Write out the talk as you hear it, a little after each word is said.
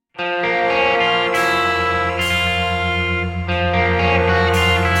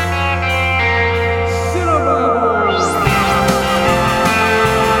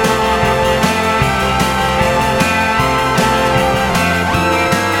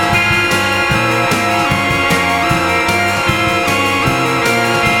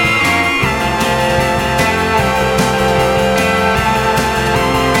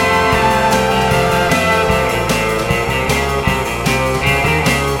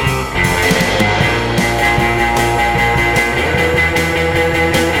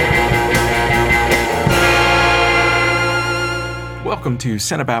welcome to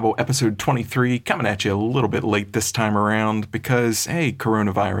Cinebabble episode 23, coming at you a little bit late this time around because, hey,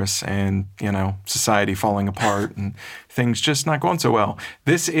 coronavirus and, society falling apart and things just not going so well.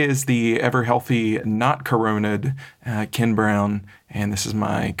 This is the ever-healthy, not coroned Ken Brown, and this is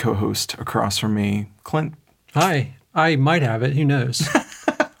my co-host across from me, Clint. Hi. I might have it. Who knows?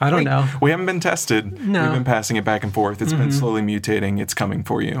 I don't know. We haven't been tested. No. We've been passing it back and forth. It's been slowly mutating. It's coming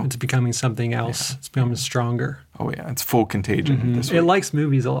for you. It's becoming something else. Yeah. It's becoming stronger. Oh, yeah. It's full contagion this week. It likes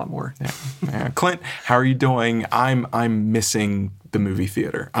movies a lot more. Yeah. Clint, how are you doing? I'm missing the movie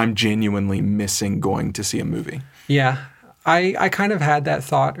theater. I'm genuinely missing going to see a movie. Yeah. I kind of had that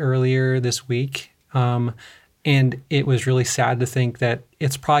thought earlier this week. And it was really sad to think that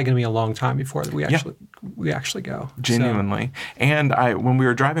it's probably going to be a long time before we actually go. Genuinely. So. And when we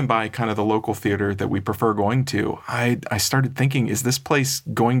were driving by kind of the local theater that we prefer going to, I started thinking, is this place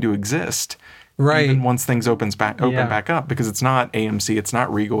going to exist? Right. Even once things open back up, because it's not AMC, it's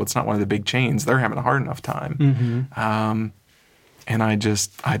not Regal, it's not one of the big chains. They're having a hard enough time. And I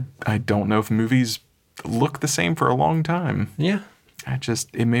don't know if movies look the same for a long time. Yeah.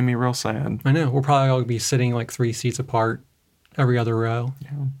 It made me real sad. I know. We'll probably all be sitting like 3 seats apart, every other row.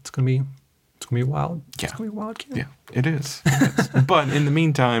 Yeah. It's gonna be wild. Yeah. It's gonna be wild, Ken. Yeah, it is. But in the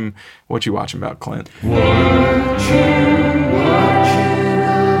meantime, what you watching about, Clint? What you watching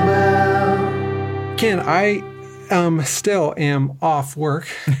about? Ken, I still am off work,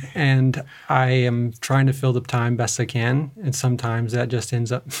 and I am trying to fill the time best I can, and sometimes that just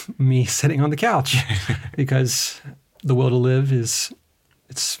ends up me sitting on the couch because the will to live it's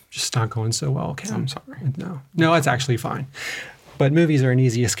just not going so well, Ken. I'm sorry. No, it's actually fine. But movies are an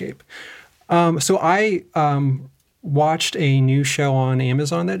easy escape. So I watched a new show on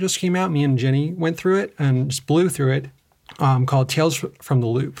Amazon that just came out. Me and Jenny went through it and just blew through it. Called Tales from the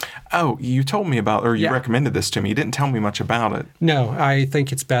Loop. Oh, you told me about, or you recommended this to me. You didn't tell me much about it. No, I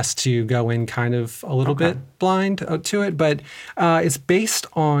think it's best to go in kind of a little bit blind to it, but it's based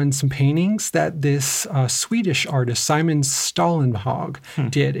on some paintings that this Swedish artist, Simon Stålenhag,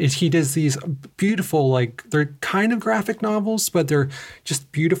 did. He does these beautiful, they're kind of graphic novels, but they're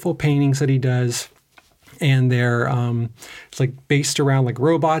just beautiful paintings that he does. And they're it's based around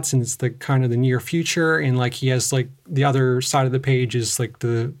robots, and it's the kind of the near future. And he has the other side of the page is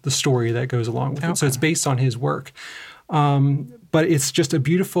the story that goes along with it. So it's based on his work. But it's just a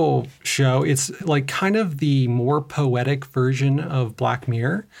beautiful show. It's kind of the more poetic version of Black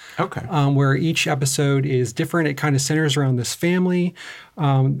Mirror. Okay. Where each episode is different. It kind of centers around this family,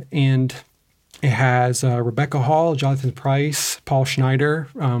 and it has Rebecca Hall, Jonathan Pryce, Paul Schneider.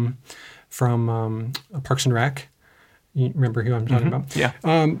 From Parks and Rec. You remember who I'm talking about? Yeah.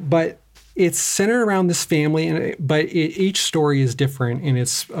 But it's centered around this family, but each story is different, and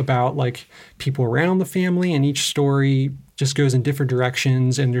it's about people around the family, and each story just goes in different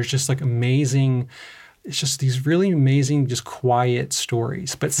directions, and there's just amazing, it's just these really amazing, just quiet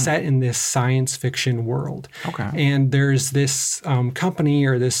stories, but set in this science fiction world. Okay. And there's this company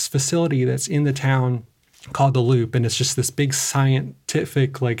or this facility that's in the town called The Loop, and it's just this big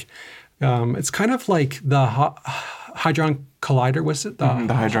scientific, it's kind of like the Hadron Collider, was it? The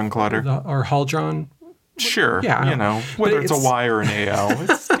Hadron Collider. Or Hadron? Sure. Yeah. Whether it's a Y or an AL,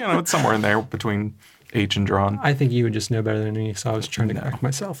 it's, it's somewhere in there between H and Dron. I think you would just know better than me, so I was trying to correct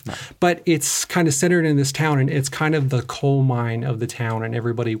myself. No. But it's kind of centered in this town, and it's kind of the coal mine of the town, and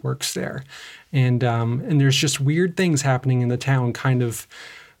everybody works there. And there's just weird things happening in the town, kind of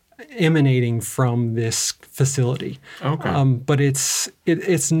emanating from this facility. Okay. But it's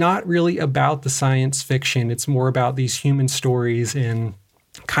not really about the science fiction. It's more about these human stories and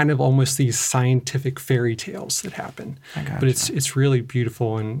kind of almost these scientific fairy tales that happen. But it's really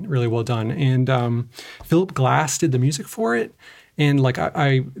beautiful and really well done. And Philip Glass did the music for it. And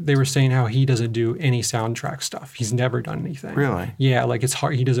they were saying how he doesn't do any soundtrack stuff. He's never done anything. Really? Yeah, it's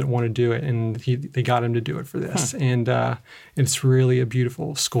hard. He doesn't want to do it, and they got him to do it for this. And it's really a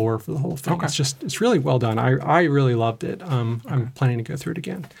beautiful score for the whole thing. Okay. It's really well done. I really loved it. I'm planning to go through it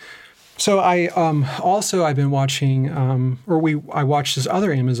again. So I've been watching, I watched this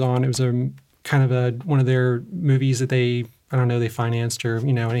other Amazon. It was one of their movies that they financed or,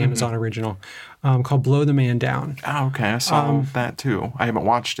 an Amazon original called Blow the Man Down. Oh, okay. I saw that too. I haven't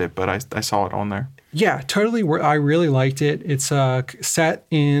watched it, but I saw it on there. Yeah, totally. I really liked it. It's set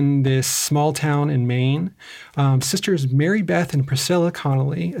in this small town in Maine. Sisters Mary Beth and Priscilla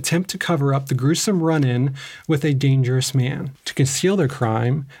Connolly attempt to cover up the gruesome run-in with a dangerous man. To conceal their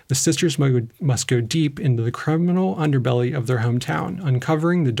crime, the sisters must go deep into the criminal underbelly of their hometown,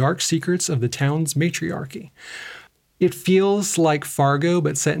 uncovering the dark secrets of the town's matriarchy. It feels like Fargo,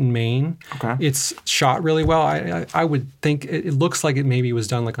 but set in Maine. Okay. It's shot really well. I would think it looks like it maybe was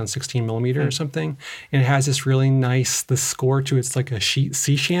done like on 16 millimeter or something. And it has this really nice, the score to it's like a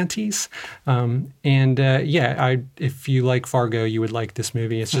sea shanties. If you like Fargo, you would like this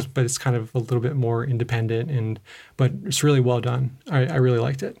movie. It's just, but it's kind of a little bit more independent but it's really well done. I really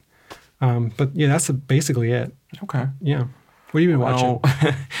liked it. But yeah, that's basically it. Okay. Yeah. What have you been watching?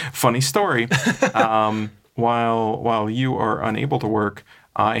 Funny story. While you are unable to work,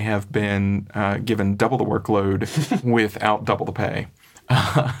 I have been given double the workload without double the pay.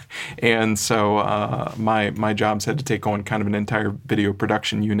 And so my job's had to take on kind of an entire video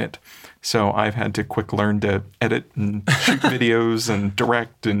production unit. So I've had to quick learn to edit and shoot videos and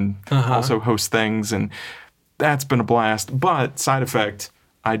direct and also host things. And that's been a blast. But side effect,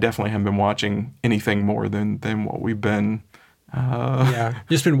 I definitely haven't been watching anything more than what we've been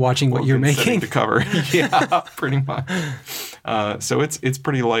just been watching what you're making to cover. Yeah, pretty much. So it's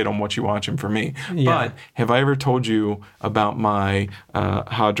pretty light on what you watching for me. Yeah. But have I ever told you about my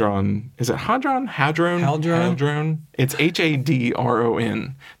Hadron? Is it Hadron? Hadron. It's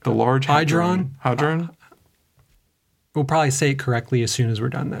Hadron. The Large Hadron. Hadron. We'll probably say it correctly as soon as we're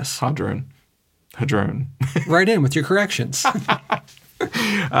done this. Hadron. Right in with your corrections.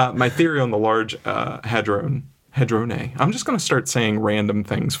 My theory on the Large Hadron. Hadrone. I'm just going to start saying random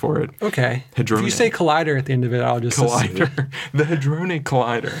things for it. Okay. Hadrone. If you say collider at the end of it, I'll just collider. The Hadrone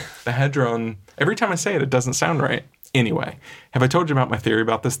Collider. The Hadron. Every time I say it, it doesn't sound right. Anyway, have I told you about my theory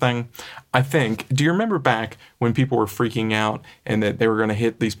about this thing? I think, do you remember back when people were freaking out and that they were going to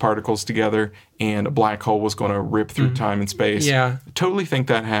hit these particles together and a black hole was going to rip through time and space? Yeah. I totally think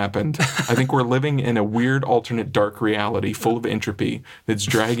that happened. I think we're living in a weird alternate dark reality full of entropy that's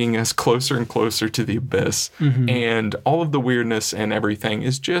dragging us closer and closer to the abyss. And all of the weirdness and everything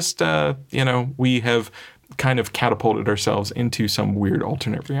is just, we have kind of catapulted ourselves into some weird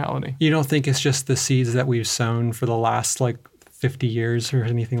alternate reality. You don't think it's just the seeds that we've sown for the last 50 years or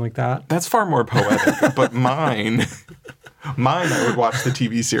anything like that? That's far more poetic, but mine I would watch the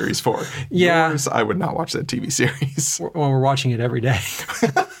TV series for. Yeah. Yours, I would not watch that TV series. Well, we're watching it every day.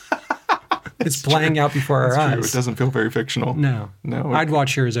 It's playing out before our eyes. True. It doesn't feel very fictional. No. I'd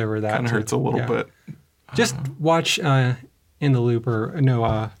watch yours over that. Kind of hurts a little bit. Just watch In the Loop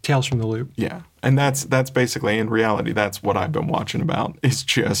Tales from the Loop. Yeah. And that's basically, in reality, that's what I've been watching about, is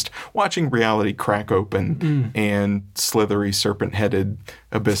just watching reality crack open and slithery serpent-headed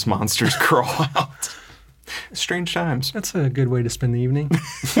abyss monsters crawl out. Strange times. That's a good way to spend the evening.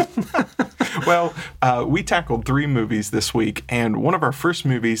 Well, we tackled 3 movies this week, and one of our first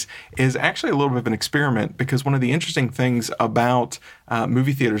movies is actually a little bit of an experiment, because one of the interesting things about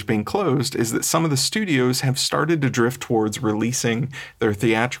movie theaters being closed is that some of the studios have started to drift towards releasing their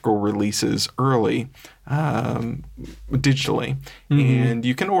theatrical releases early digitally, and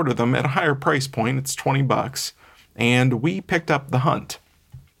you can order them at a higher price point. It's $20, and we picked up The Hunt.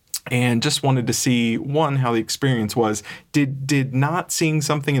 And just wanted to see, one, how the experience was. Did not seeing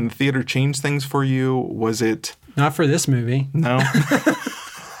something in the theater change things for you? Was it... Not for this movie. No?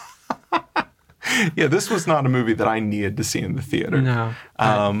 Yeah, this was not a movie that I needed to see in the theater. No.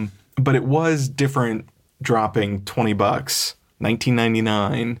 But it was different dropping $20,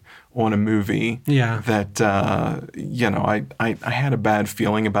 $19.99 on a movie that, I had a bad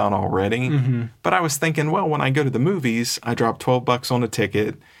feeling about already. But I was thinking, well, when I go to the movies, I drop $12 on a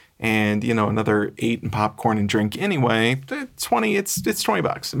ticket, and another 8 in popcorn and drink anyway. It's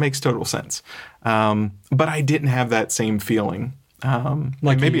 $20. It makes total sense. But I didn't have that same feeling.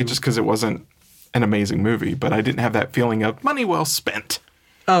 Maybe it's just because it wasn't an amazing movie, but I didn't have that feeling of money well spent.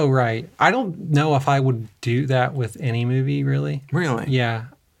 Oh, right. I don't know if I would do that with any movie, really. Really? Yeah.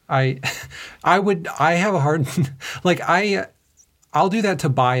 I have a hard I'll do that to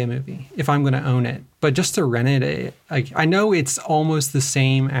buy a movie if I'm going to own it, but just to rent it, I know it's almost the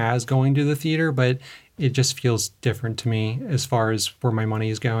same as going to the theater, but it just feels different to me as far as where my money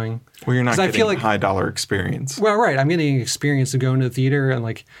is going. Well, you're not getting a high dollar experience. Well, right. I'm getting an experience of going to the theater, and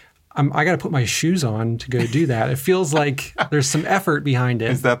I got to put my shoes on to go do that. It feels like there's some effort behind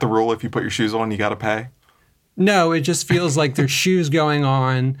it. Is that the rule? If you put your shoes on, you got to pay? No, it just feels like there's shoes going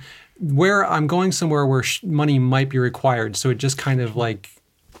on where I'm going somewhere where money might be required. So it just kind of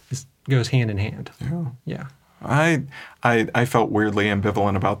goes hand in hand. Yeah. I felt weirdly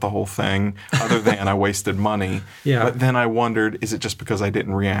ambivalent about the whole thing, other than I wasted money. Yeah. But then I wondered, is it just because I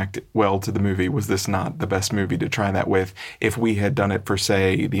didn't react well to the movie? Was this not the best movie to try that with? If we had done it for,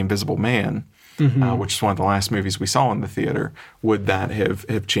 say, The Invisible Man, which is one of the last movies we saw in the theater, would that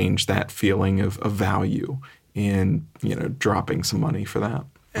have changed that feeling of value in dropping some money for that?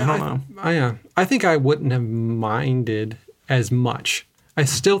 I don't know. I think I wouldn't have minded as much. I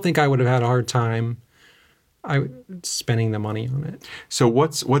still think I would have had a hard time spending the money on it. So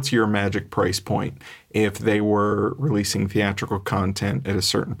what's your magic price point if they were releasing theatrical content at a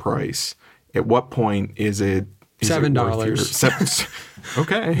certain price? At what point is it $7?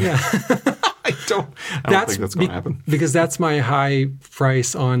 Okay. Yeah. I don't think that's going to happen. Because that's my high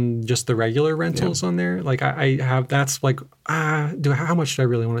price on just the regular rentals on there. Like I have, that's like, how much do I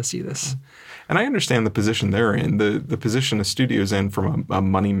really want to see this? And I understand the position they're in. The position a studio's in from a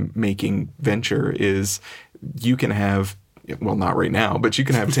money-making venture is you can have, well, not right now, but you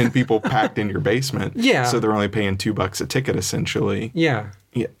can have 10 people packed in your basement. Yeah. So they're only paying $2 a ticket, essentially. Yeah.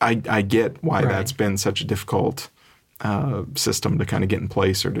 I get why that's been such a difficult system to kind of get in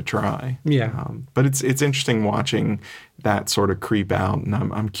place or to try. Yeah. But it's interesting watching that sort of creep out, and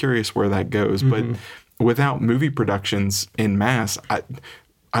I'm curious where that goes. Mm-hmm. But without movie productions en masse,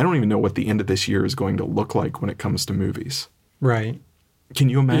 I don't even know what the end of this year is going to look like when it comes to movies. Right. Can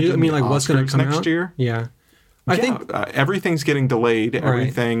you imagine? I mean, like what's going to come next out year? Yeah. I think everything's getting delayed.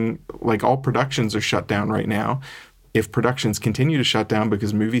 Everything, like all productions are shut down right now. If productions continue to shut down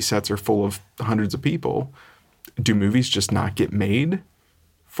because movie sets are full of hundreds of people, do movies just not get made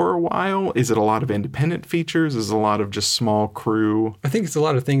for a while? Is it a lot of independent features? Is it a lot of just small crew? I think it's a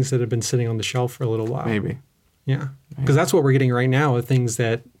lot of things that have been sitting on the shelf for a little while. Maybe. Yeah. Because that's what we're getting right now, with things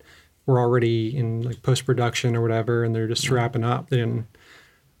that were already in like post-production or whatever, and they're just wrapping up. And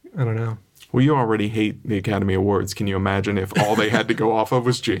I don't know. Well, you already hate the Academy Awards. Can you imagine if all they had to go off of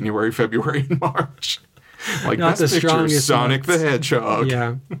was January, February, and March? Like, not the strongest Sonic the Hedgehog.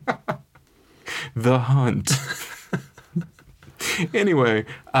 Yeah. The Hunt. Anyway,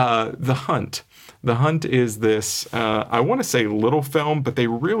 The Hunt. The Hunt is this, I want to say little film, but they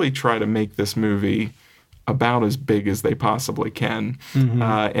really try to make this movie about as big as they possibly can. Mm-hmm.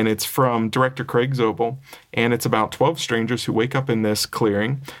 And it's from director Craig Zobel, and it's about 12 strangers who wake up in this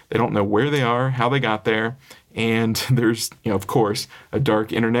clearing. They don't know where they are, how they got there, and there's, of course, a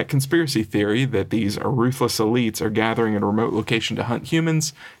dark internet conspiracy theory that these ruthless elites are gathering in a remote location to hunt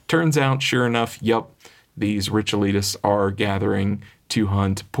humans. Turns out, sure enough, these rich elitists are gathering to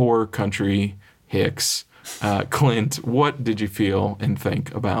hunt poor country hicks. Clint, what did you feel and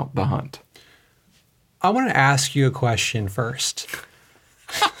think about The Hunt? I want to ask you a question first.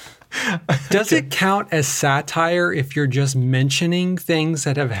 Does it count as satire if you're just mentioning things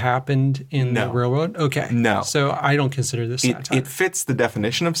that have happened in the real world? Okay. No. So I don't consider this satire. It fits the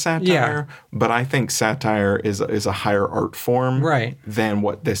definition of satire, but I think satire is a higher art form than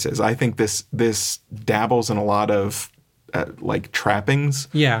what this is. I think this dabbles in a lot of like trappings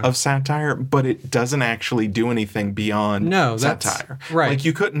of satire, but it doesn't actually do anything beyond satire. Right. Like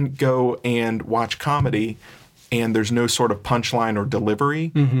you couldn't go and watch comedy and there's no sort of punchline or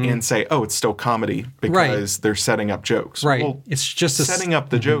delivery and say, oh, it's still comedy because they're setting up jokes. Right. Well, it's just setting up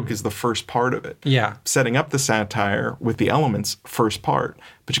the joke is the first part of it. Yeah. Setting up the satire with the elements, first part.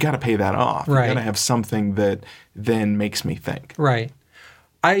 But you got to pay that off. Right. You got to have something that then makes me think. Right.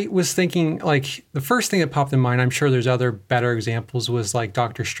 I was thinking, like, the first thing that popped in mind, I'm sure there's other better examples, was like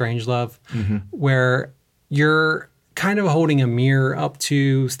Dr. Strangelove, where you're kind of holding a mirror up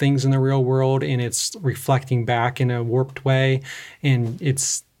to things in the real world and it's reflecting back in a warped way. And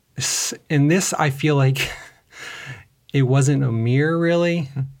it's, in this, I feel like it wasn't a mirror really.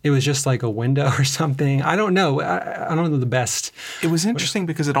 It was just like a window or something. I don't know. I don't know the best. It was interesting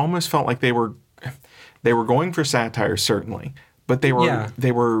because it almost felt like they were going for satire, certainly. But they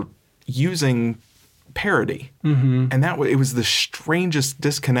were using parody, and it was the strangest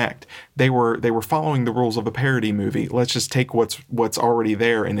disconnect. They were following the rules of a parody movie. Let's just take what's already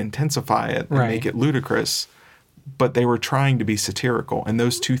there and intensify it and make it ludicrous. But they were trying to be satirical, and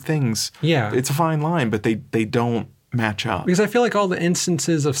those two things. Yeah, it's a fine line, but they don't match up. Because I feel like all the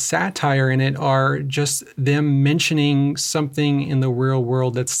instances of satire in it are just them mentioning something in the real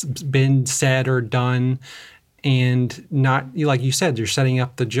world that's been said or done. And not, like you said, they're setting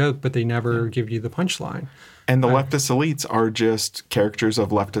up the joke, but they never give you the punchline. And the leftist elites are just characters of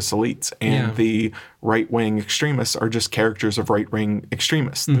leftist elites. And the right-wing extremists are just characters of right-wing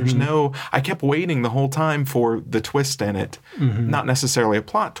extremists. There's I kept waiting the whole time for the twist in it. Not necessarily a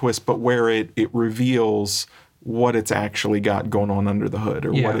plot twist, but where it reveals what it's actually got going on under the hood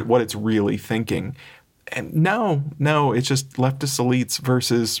or what it's really thinking. And no, it's just leftist elites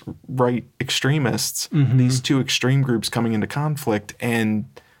versus right extremists. These two extreme groups coming into conflict, and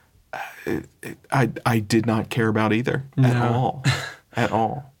I did not care about either at all.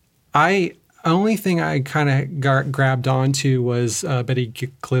 Only thing I kind of grabbed onto was Betty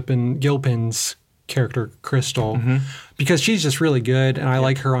Gilpin's character Crystal, because she's just really good, and I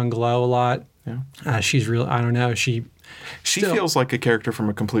like her on Glow a lot. Yeah. She's real. I don't know. She feels like a character from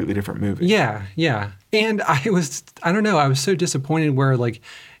a completely different movie. Yeah, yeah. And I don't know. I was so disappointed where like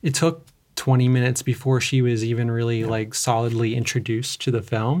it took 20 minutes before she was even really like solidly introduced to the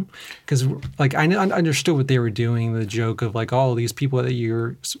film, because like I understood what they were doing. The joke of like, oh, these people that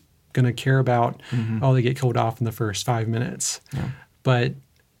you're going to care about, oh, they get killed off in the first 5 minutes. Yeah. But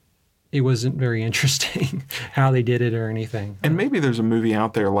it wasn't very interesting how they did it or anything. And maybe there's a movie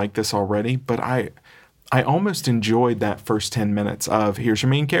out there like this already, but I almost enjoyed that first 10 minutes of, here's your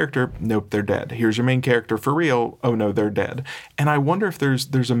main character, nope, they're dead. Here's your main character for real, oh no, they're dead. And I wonder if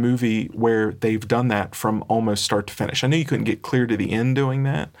there's a movie where they've done that from almost start to finish. I know you couldn't get clear to the end doing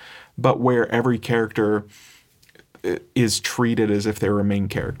that, but where every character is treated as if they were a main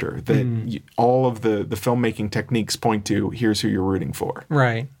character. That all of the filmmaking techniques point to, here's who you're rooting for.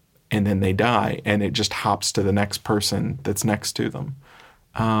 Right. And then they die, and it just hops to the next person that's next to them.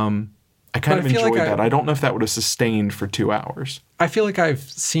 I kind of enjoyed that. I don't know if that would have sustained for 2 hours. I feel like I've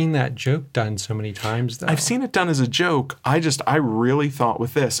seen that joke done so many times, though. I've seen it done as a joke. I really thought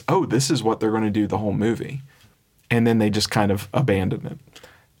with this, oh, this is what they're going to do the whole movie. And then they just kind of abandoned it.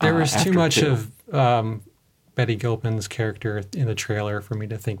 There was too much of Betty Gilpin's character in the trailer for me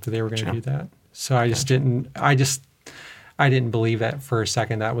to think that they were going to do that. So I just didn't. I didn't believe that for a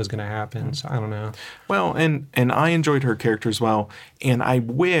second that was going to happen. So I don't know. Well, and I enjoyed her character as well. And I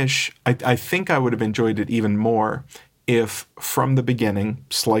think I would have enjoyed it even more if from the beginning,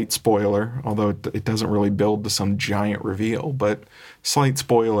 slight spoiler, although it doesn't really build to some giant reveal, but slight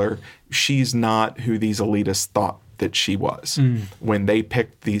spoiler, she's not who these elitists thought that she was. When they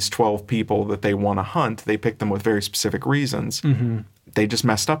picked these 12 people that they want to hunt, they picked them with very specific reasons. They just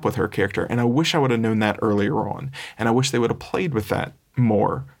messed up with her character. And I wish I would have known that earlier on. And I wish they would have played with that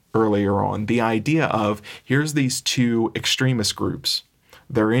more earlier on. The idea of, here's these two extremist groups.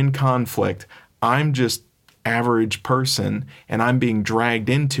 They're in conflict. I'm just average person, and I'm being dragged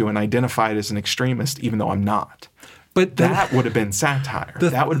into and identified as an extremist, even though I'm not. But that would have been satire.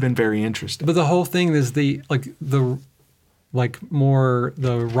 That would have been very interesting. But the whole thing is the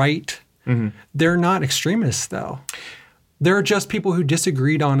right. They're not extremists, though. They're just people who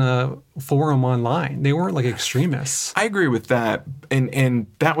disagreed on a forum online. They weren't like extremists. I agree with that. And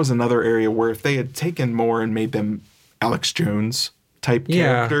that was another area where if they had taken more and made them Alex Jones type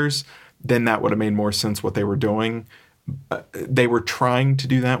characters, then that would have made more sense what they were doing. They were trying to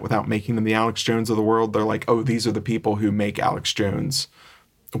do that without making them the Alex Jones of the world. They're like, oh, these are the people who make Alex Jones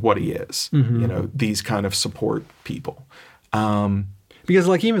what he is. You know, these kind of support people. Because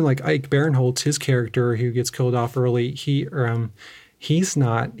like even like Ike Barinholtz, his character who gets killed off early, he's from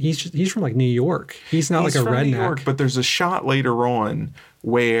like New York. He's not like a redneck. New York, but there's a shot later on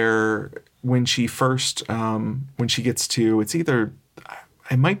where when she first when she gets to,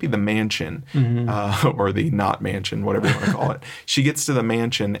 it might be the mansion or the not mansion, whatever you want to call it. She gets to the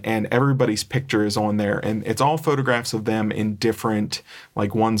mansion and everybody's picture is on there, and it's all photographs of them in different,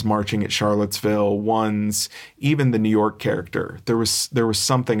 like one's marching at Charlottesville, one's even the New York character. There was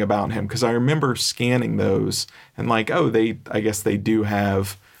something about him, because I remember scanning those and like, oh, I guess they do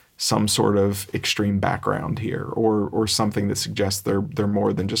have some sort of extreme background here, or something that suggests they're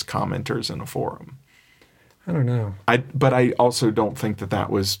more than just commenters in a forum. I don't know. But I also don't think that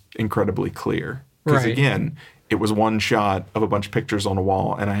was incredibly clear. Because again, it was one shot of a bunch of pictures on a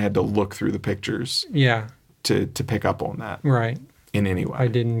wall, and I had to look through the pictures to pick up on that. Right. In any way. I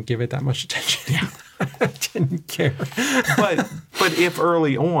didn't give it that much attention. I didn't care. But if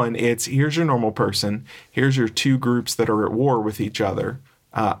early on it's, here's your normal person, here's your two groups that are at war with each other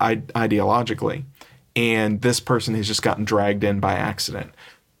ideologically, and this person has just gotten dragged in by accident,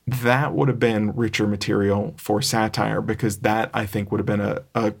 that would have been richer material for satire, because that, I think, would have been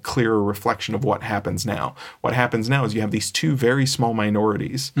a clearer reflection of what happens now. What happens now is you have these two very small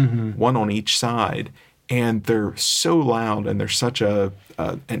minorities, one on each side, and they're so loud and they're such an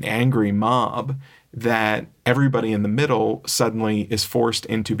angry mob that everybody in the middle suddenly is forced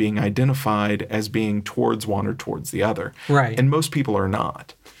into being identified as being towards one or towards the other. Right. And most people are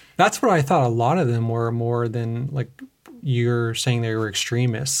not. That's what I thought a lot of them were, more than like you're saying they were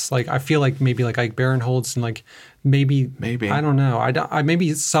extremists. Like I feel like maybe like Ike Barinholtz and like maybe I don't know. I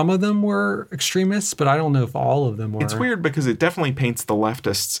maybe some of them were extremists, but I don't know if all of them were. It's weird because it definitely paints the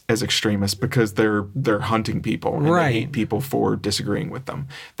leftists as extremists because they're hunting people and they hate people for disagreeing with them.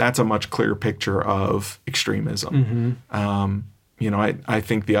 That's a much clearer picture of extremism. You know, I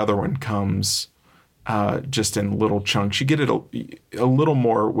think the other one comes just in little chunks. You get it a little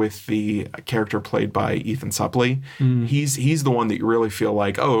more with the character played by Ethan Suplee. He's the one that you really feel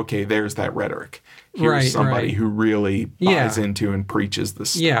like, oh, okay, there's that rhetoric. Here's somebody who really buys into and preaches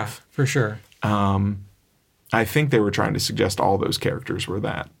this stuff. Yeah, for sure. I think they were trying to suggest all those characters were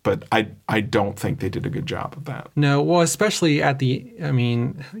that, but I don't think they did a good job of that. No, well, especially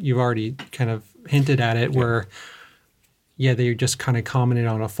you've already kind of hinted at it where, they just kind of commented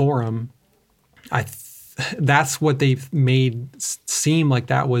on a forum. That's what they've made seem like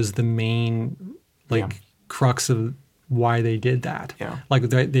that was the main crux of why they did that. Yeah. Like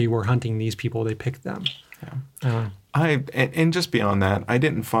they were hunting these people, they picked them. Yeah. And just beyond that, I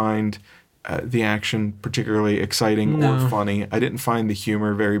didn't find the action particularly exciting or funny. I didn't find the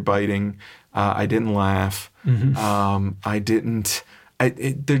humor very biting. I didn't laugh. There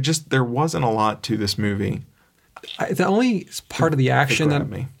wasn't a lot to this movie. The only part of the action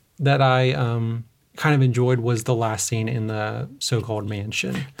that I kind of enjoyed was the last scene in the so-called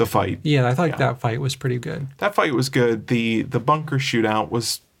mansion. The fight. Yeah, I thought that fight was pretty good. That fight was good. The bunker shootout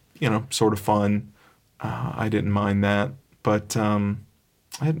was, sort of fun. I didn't mind that, but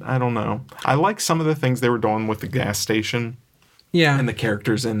I don't know. I like some of the things they were doing with the gas station. Yeah. And the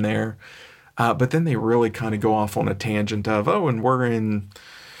characters in there. But then they really kind of go off on a tangent of, and we're in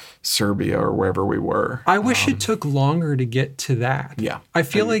Serbia or wherever we were. I wish it took longer to get to that. Yeah. I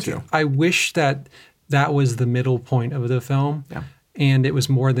feel like I wish that was the middle point of the film. Yeah. And it was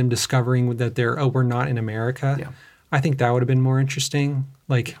more them discovering that we're not in America. Yeah. I think that would have been more interesting.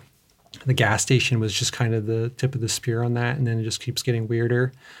 Like the gas station was just kind of the tip of the spear on that, and then it just keeps getting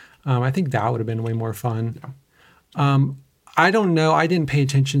weirder. I think that would have been way more fun. Yeah. I don't know. I didn't pay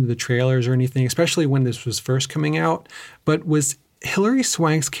attention to the trailers or anything, especially when this was first coming out. But was Hilary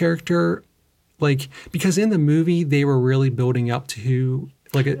Swank's character, because in the movie they were really building up to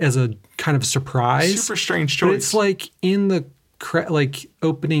as a kind of surprise. Super strange choice. But it's like in the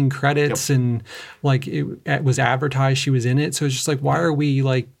opening credits and it was advertised she was in it. So it's just why are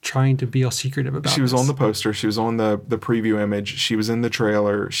we trying to be all secretive about it? She was on the poster. She was on the preview image. She was in the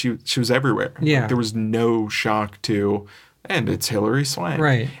trailer. She was everywhere. Yeah. There was no shock to, and it's Hilary Swank.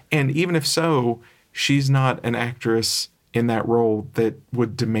 Right. And even if so, she's not an actress in that role that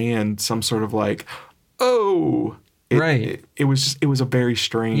would demand some sort of it was a very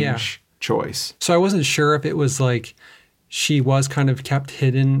strange choice. So I wasn't sure if it was she was kind of kept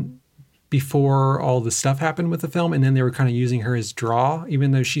hidden before all the stuff happened with the film, and then they were kind of using her as draw,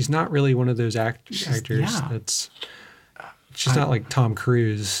 even though she's not really one of those actors that's she's not like Tom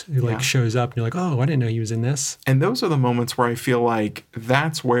Cruise who shows up and you're like, oh, I didn't know he was in this. And those are the moments where I feel like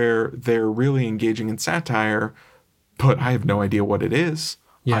that's where they're really engaging in satire, but I have no idea what it is.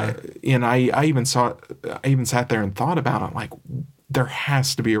 Yeah. I even sat there and thought about it, there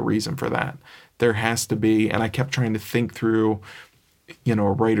has to be a reason for that. There has to be, and I kept trying to think through, a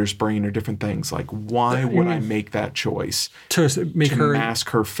writer's brain or different things. Why would I make that choice to mask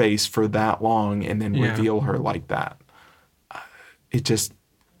her face for that long and then reveal her like that? It just.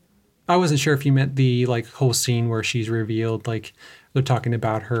 I wasn't sure if you meant the whole scene where she's revealed, they're talking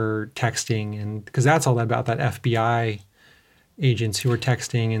about her texting, and because that's all about that FBI agents who were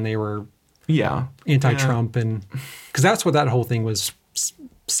texting and they were anti-Trump, and because that's what that whole thing was.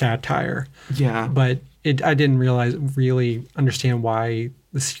 Satire. Yeah. But I didn't really understand why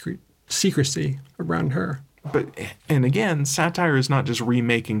the secrecy around her. And again, satire is not just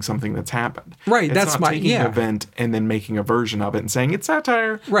remaking something that's happened. Right. It's that's not taking an event and then making a version of it and saying it's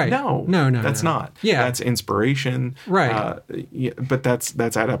satire. Right. No. That's not. Yeah. That's inspiration. Right. But that's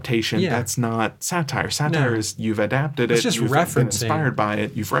adaptation. Yeah. That's not satire. Satire is you've adapted it's just you've referencing. Been inspired by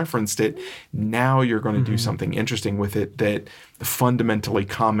it. You've referenced it. Now you're going to do something interesting with it that fundamentally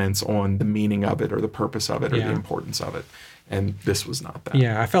comments on the meaning of it or the purpose of it or the importance of it. And this was not that.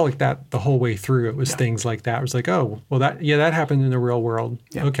 Yeah, I felt like that the whole way through. It was things like that. It was oh, well, that happened in the real world.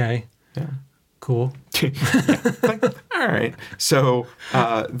 Yeah. Okay. Yeah. Cool. All right. So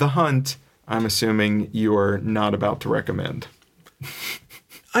The Hunt, I'm assuming you're not about to recommend.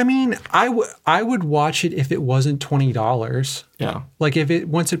 I mean, I would watch it if it wasn't $20. Yeah. If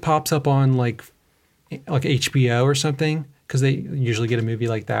once it pops up on like HBO or something, because they usually get a movie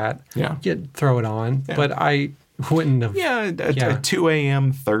like that. Yeah. Throw it on. Yeah. But I wouldn't have. Yeah, a 2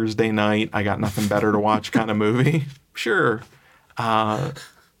 a.m. Thursday night, I got nothing better to watch kind of movie. Sure.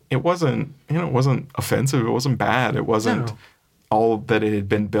 It wasn't offensive. It wasn't bad. It wasn't all that it had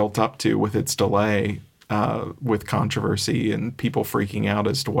been built up to with its delay, with controversy and people freaking out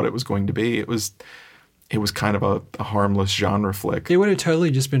as to what it was going to be. It was kind of a harmless genre flick. It would have totally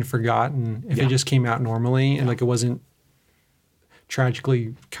just been forgotten if it just came out normally and it wasn't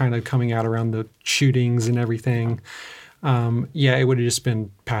tragically kind of coming out around the shootings and everything. It would have just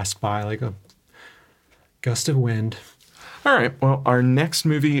been passed by like a gust of wind. All right. Well, our next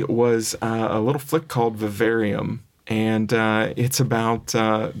movie was a little flick called Vivarium, and it's about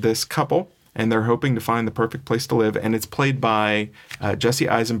this couple, and they're hoping to find the perfect place to live, and it's played by Jesse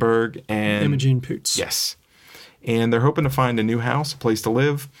Eisenberg and Imogen Poots. Yes. And they're hoping to find a new house, a place to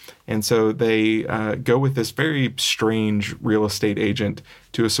live, and so they go with this very strange real estate agent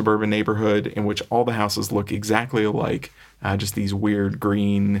to a suburban neighborhood in which all the houses look exactly alike, just these weird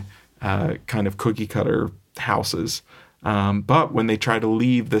green kind of cookie-cutter houses. But when they try to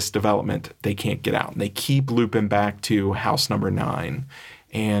leave this development, they can't get out. And they keep looping back to house number 9.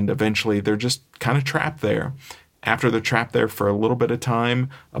 And eventually they're just kind of trapped there. After they're trapped there for a little bit of time,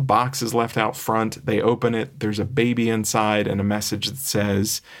 a box is left out front. They open it. There's a baby inside and a message that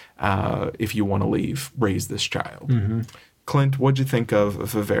says, if you want to leave, raise this child. Mm-hmm. Clint, what'd you think of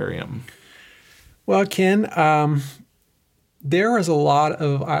Vivarium? Well, Ken, there was a lot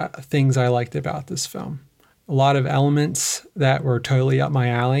of things I liked about this film. A lot of elements that were totally up my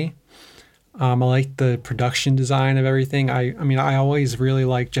alley. I liked the production design of everything. I mean, I always really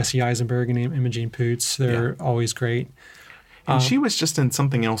liked Jesse Eisenberg and Imogen Poots. They're always great. And she was just in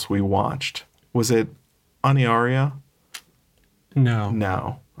something else we watched. Was it Aniaria? No.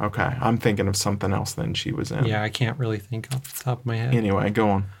 No. Okay. I'm thinking of something else than she was in. Yeah, I can't really think off the top of my head. Anyway, go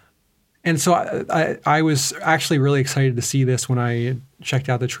on. And so I was actually really excited to see this when I checked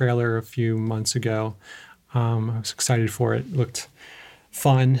out the trailer a few months ago. I was excited for it. It looked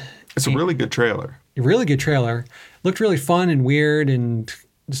fun. It's a really good trailer. A really good trailer. Looked really fun and weird and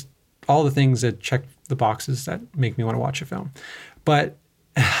just all the things that check the boxes that make me want to watch a film. But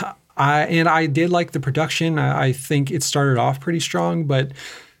I did like the production. I think it started off pretty strong, but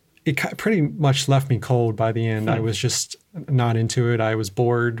it pretty much left me cold by the end. I was just not into it. I was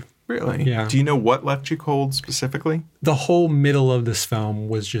bored. Really? Yeah. Do you know what left you cold specifically? The whole middle of this film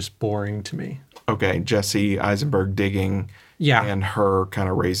was just boring to me. Okay, Jesse Eisenberg digging and her kind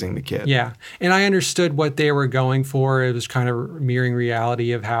of raising the kid. Yeah, and I understood what they were going for. It was kind of mirroring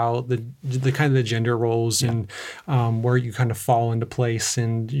reality of how the kind of the gender roles and where you kind of fall into place,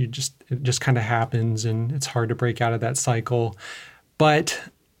 and it just kind of happens, and it's hard to break out of that cycle. But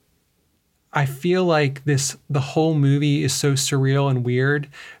I feel like the whole movie is so surreal and weird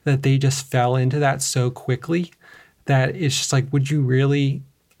that they just fell into that so quickly that it's just like, would you really,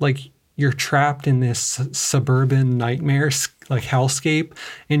 like, you're trapped in this suburban nightmare, like hellscape,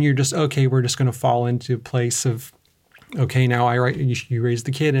 and you're just, okay, we're just going to fall into a place of, okay, now you raise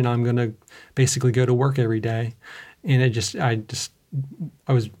the kid and I'm going to basically go to work every day. And I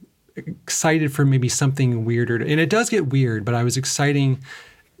was excited for maybe something weirder. And it does get weird, but I was exciting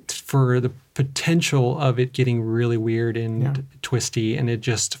for the potential of it getting really weird and twisty. And it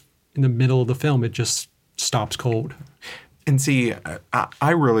just, in the middle of the film, it just stops cold. And see, I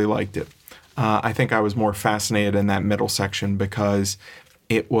really liked it. I think I was more fascinated in that middle section because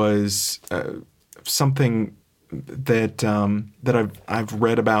it was something that I've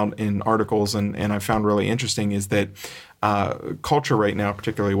read about in articles and I found really interesting is that culture right now,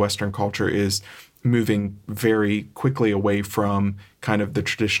 particularly Western culture, is moving very quickly away from kind of the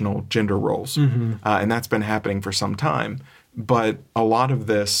traditional gender roles, and that's been happening for some time. But a lot of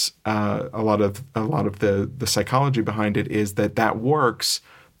this, a lot of the psychology behind it is that works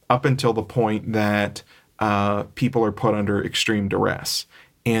up until the point that people are put under extreme duress,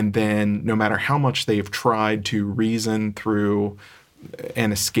 and then no matter how much they've tried to reason through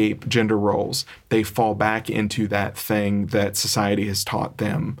and escape gender roles, they fall back into that thing that society has taught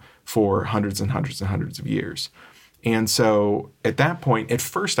them for hundreds and hundreds and hundreds of years. And so at that point, at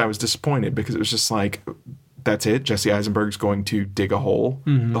first I was disappointed because it was just like, that's it. Jesse Eisenberg's going to dig a hole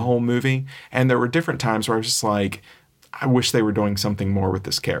the whole movie. And there were different times where I was just like, I wish they were doing something more with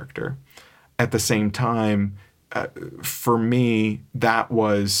this character. At the same time, for me, that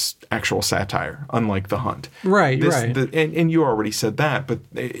was actual satire, unlike The Hunt. Right. And you already said that, but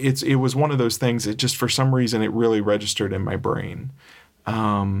it was one of those things that just for some reason it really registered in my brain.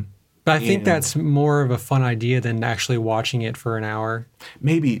 But I think that's more of a fun idea than actually watching it for an hour.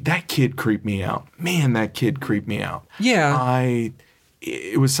 Maybe. That kid creeped me out. Man, that kid creeped me out. Yeah.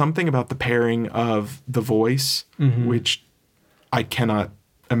 It was something about the pairing of the voice, which I cannot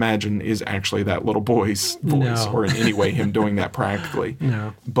imagine is actually that little boy's voice or in any way him doing that practically.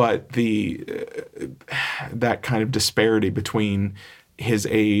 No. But that kind of disparity between his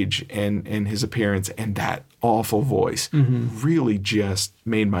age and his appearance and that awful voice really just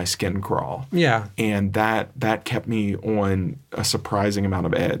made my skin crawl. Yeah. And that kept me on a surprising amount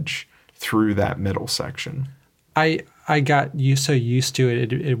of edge through that middle section. I I got so used to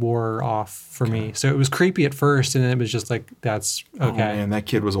it, it wore off for me. So it was creepy at first, and then it was just like, that's okay. Oh man, that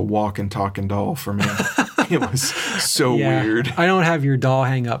kid was a walking, talking doll for me. It was so weird. I don't have your doll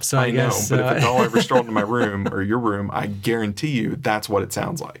hang up, so I guess. Know, but if a doll ever strolled into my room or your room, I guarantee you that's what it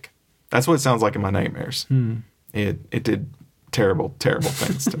sounds like. That's what it sounds like in my nightmares. It did terrible, terrible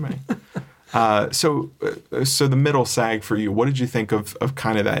things to me. So the middle sag for you, what did you think of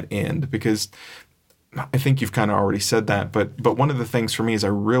kind of that end? Because I think you've kind of already said that, but one of the things for me is I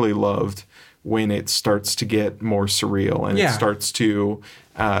really loved when it starts to get more surreal and it starts to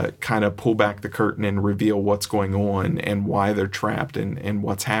kind of pull back the curtain and reveal what's going on and why they're trapped and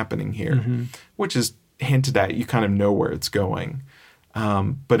what's happening here, which is hinted at. You kind of know where it's going.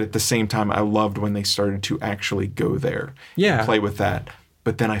 But at the same time, I loved when they started to actually go there and play with that.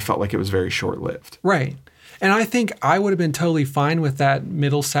 But then I felt like it was very short-lived. Right. And I think I would have been totally fine with that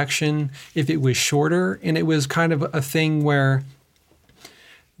middle section if it was shorter and it was kind of a thing where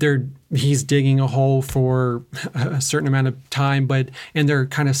he's digging a hole for a certain amount of time, and they're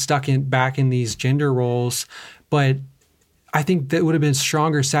kind of stuck back in these gender roles. But I think that would have been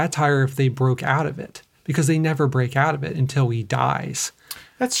stronger satire if they broke out of it, because they never break out of it until he dies.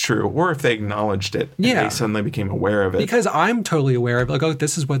 That's true. Or if they acknowledged it and they suddenly became aware of it. Because I'm totally aware of it. Like, oh,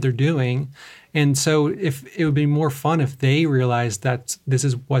 this is what they're doing. And so if it would be more fun if they realized that this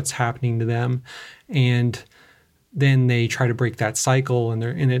is what's happening to them, and then they try to break that cycle, and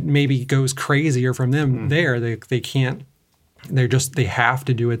it maybe goes crazier from them there. They can't. They have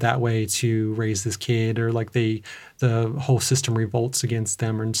to do it that way to raise this kid, or like the whole system revolts against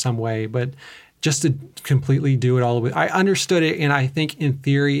them in some way. But just to completely do it all the way, I understood it, and I think in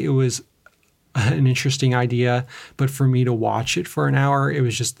theory it was an interesting idea. But for me to watch it for an hour, it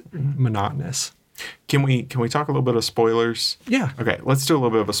was just monotonous. Can we talk a little bit of spoilers? Yeah. Okay, let's do a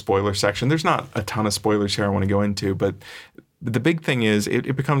little bit of a spoiler section. There's not a ton of spoilers here I want to go into, but the big thing is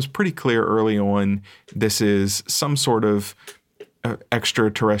it becomes pretty clear early on this is some sort of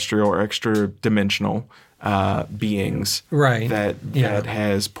extraterrestrial or extra-dimensional beings that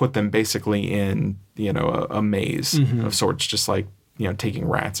has put them basically in, a maze of sorts, just like, taking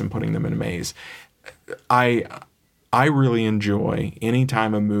rats and putting them in a maze. I really enjoy any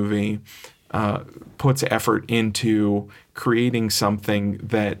time a movie puts effort into creating something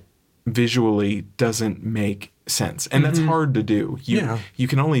that visually doesn't make sense. And that's hard to do. You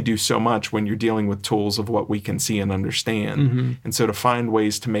can only do so much when you're dealing with tools of what we can see and understand. And so to find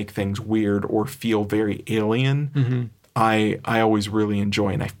ways to make things weird or feel very alien, I always really enjoy.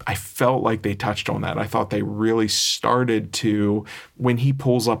 And I felt like they touched on that. I thought they really started to, when he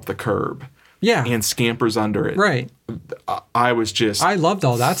pulls up the curb and scampers under it. Right. I was just... I loved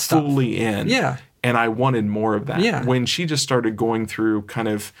all that stuff. Fully in. Yeah. And I wanted more of that. Yeah. When she just started going through kind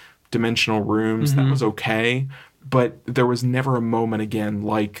of dimensional rooms, that was okay. But there was never a moment again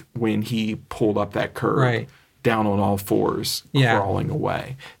like when he pulled up that curb down on all fours, crawling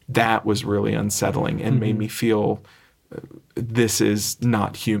away. That was really unsettling and made me feel this is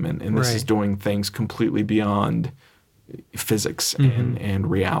not human, and this is doing things completely beyond physics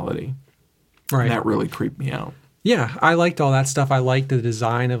and reality. Right. And that really creeped me out. Yeah, I liked all that stuff. I liked the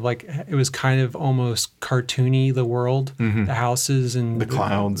design of, like, it was kind of almost cartoony, the world, the houses and the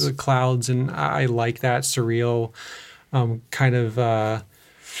clouds. The clouds, and I like that surreal kind of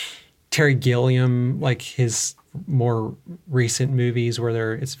Terry Gilliam, like his more recent movies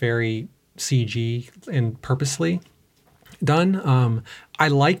where it's very CG and purposely done. I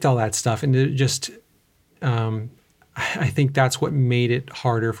liked all that stuff, and it just... I think that's what made it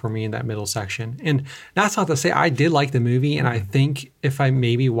harder for me in that middle section. And that's not to say I did like the movie, and I think if I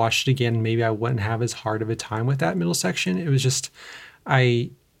maybe watched it again, maybe I wouldn't have as hard of a time with that middle section. It was just,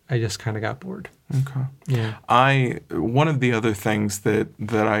 I just kind of got bored. Okay. Yeah. One of the other things that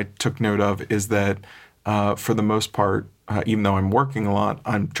I took note of is that for the most part, even though I'm working a lot,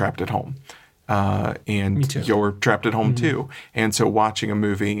 I'm trapped at home. And you're trapped at home too. And so watching a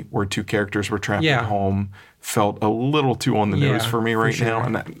movie where two characters were trapped at home felt a little too on the nose for me right now.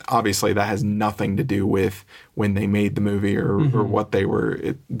 And obviously that has nothing to do with when they made the movie or what they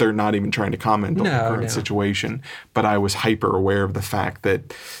were. They're not even trying to comment on the current situation. But I was hyper aware of the fact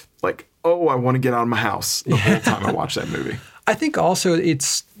that, like, oh, I want to get out of my house the whole time I watched that movie. I think also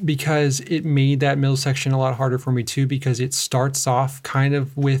it's because it made that middle section a lot harder for me too, because it starts off kind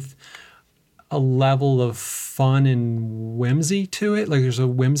of with a level of fun and whimsy to it. Like, there's a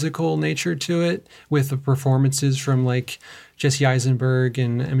whimsical nature to it with the performances from, like, Jesse Eisenberg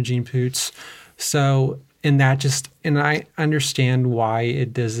and Imogen Poots. So, and I understand why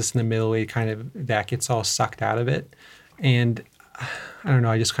it does this in the middle. It kind of, that gets all sucked out of it. And I don't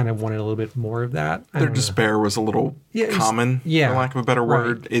know. I just kind of wanted a little bit more of that. Their despair was a little common, for lack of a better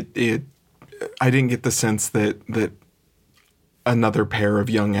word. Right. I didn't get the sense that another pair of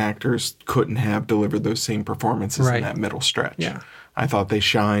young actors couldn't have delivered those same performances in that middle stretch. Yeah. I thought they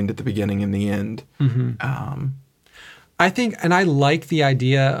shined at the beginning and the end. Mm-hmm. I think, and I like the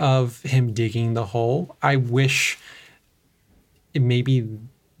idea of him digging the hole. I wish maybe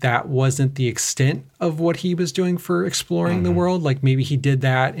that wasn't the extent of what he was doing for exploring the world. Like maybe he did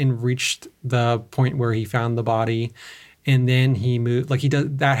that and reached the point where he found the body, and then he moved. Like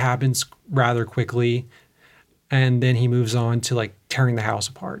that happens rather quickly, and then he moves on to like tearing the house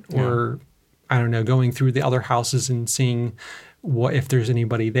apart, or I don't know, going through the other houses and seeing what if there's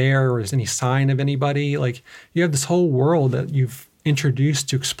anybody there or is any sign of anybody. Like you have this whole world that you've introduced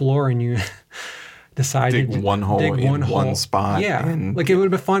to explore, and you decided dig one hole in one spot. Yeah, like it would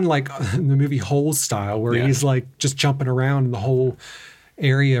have been fun, like the movie Holes style, where he's like just jumping around in the whole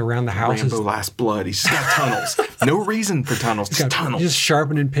area around the house. Rambo Last Blood. He's got tunnels. No reason for tunnels. Just tunnels. Just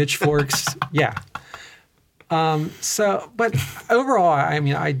sharpening pitchforks. Yeah. So, but overall, I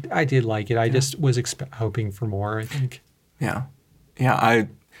mean, I did like it. I just was hoping for more, I think. Yeah.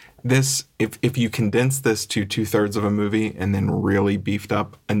 If you condense this to 2/3 of a movie and then really beefed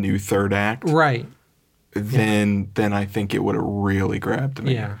up a new third act, right? Then I think it would have really grabbed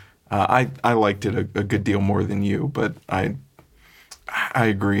me. Yeah. I liked it a good deal more than you, but I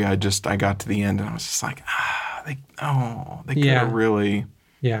agree. I got to the end and I was just like, they could have really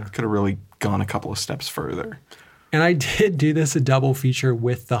gone a couple of steps further. And I did do this a double feature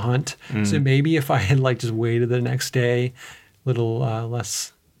with The Hunt. So maybe if I had like just waited the next day, a little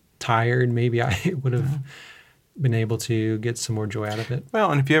less tired, maybe I would have been able to get some more joy out of it.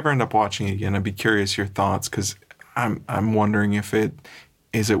 Well, and if you ever end up watching it again, I'd be curious your thoughts, because I'm wondering if it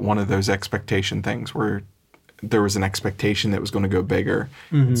one of those expectation things where there was an expectation that was going to go bigger,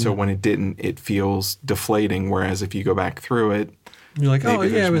 and so when it didn't, it feels deflating. Whereas if you go back through it, you're like, maybe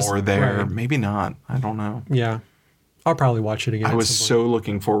there's it was more there, right. Maybe not. I don't know. Yeah, I'll probably watch it again. I was so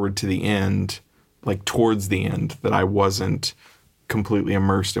looking forward to the end, like towards the end, that I wasn't completely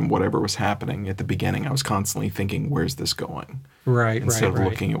immersed in whatever was happening at the beginning. I was constantly thinking, "Where's this going?" Right, instead of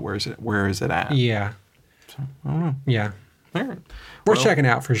looking at where is it at. Yeah. So I don't know. Yeah. All right. We're checking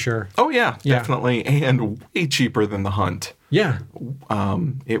out for sure. Oh yeah, definitely, and way cheaper than The Hunt. Yeah.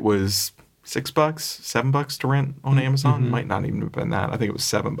 It was $6, $7 to rent on Amazon. Might not even have been that. I think it was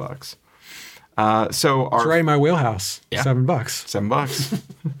 $7. So it's right in my wheelhouse. Yeah. $7.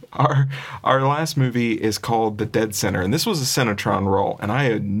 $7. Our last movie is called The Dead Center, and this was a Cinetron roll, and I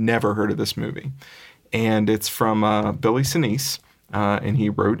had never heard of this movie. And it's from Billy Sinise, and he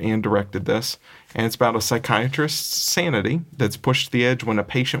wrote and directed this. And it's about a psychiatrist's sanity that's pushed to the edge when a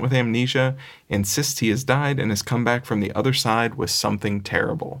patient with amnesia insists he has died and has come back from the other side with something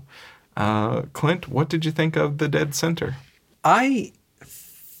terrible. Clint, what did you think of The Dead Center? I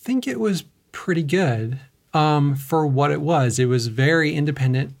think it was pretty good for what it was. It was very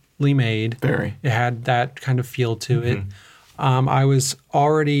independently made. Very. It had that kind of feel to it. I was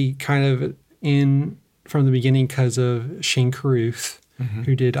already kind of in from the beginning because of Shane Carruth,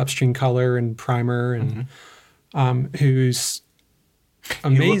 who did Upstream Color and Primer, and who's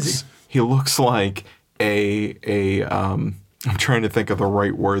amazing. He looks like I'm trying to think of the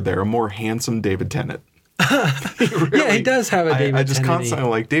right word there, a more handsome David Tennant. Yeah, he does have a David Tennant. I just constantly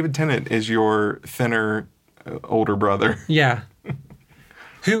like, David Tennant is your thinner, older brother. Yeah.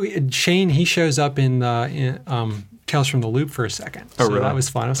 Shane, he shows up in Tales from the Loop for a second. Oh, so really? That was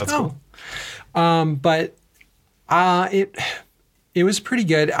fun. I was That's like, cool. But it was pretty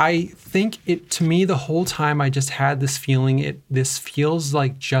good. I think to me, the whole time I just had this feeling, this feels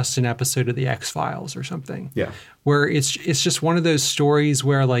like just an episode of The X-Files or something. Yeah. Where it's just one of those stories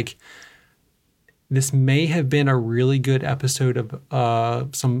where like, this may have been a really good episode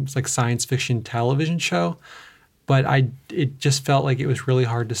of some like science fiction television show, but it just felt like it was really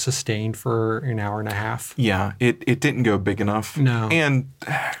hard to sustain for an hour and a half. Yeah, it didn't go big enough. No. And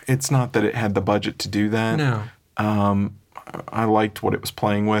it's not that it had the budget to do that. No. I liked what it was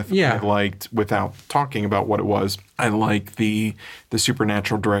playing with. Yeah. I liked, without talking about what it was, I liked the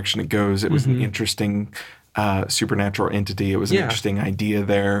supernatural direction it goes. It was an interesting supernatural entity. It was an interesting idea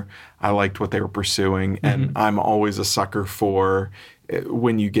there. I liked what they were pursuing, and I'm always a sucker for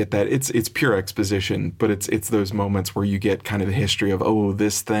when you get that. It's pure exposition, but it's those moments where you get kind of the history of,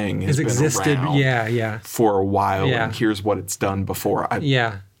 this thing has been existed around for a while, Yeah. and here's what it's done before.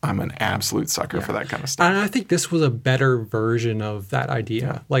 I'm an absolute sucker for that kind of stuff. And I think this was a better version of that idea.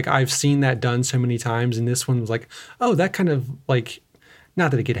 Yeah. Like I've seen that done so many times, and this one was like, that kind of like, not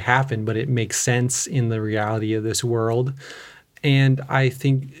that it could happen, but it makes sense in the reality of this world. And I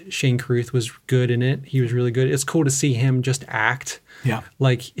think Shane Carruth was good in it. He was really good. It's cool to see him just act. Yeah.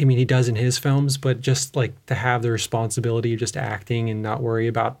 Like, I mean, he does in his films, but just like to have the responsibility of just acting and not worry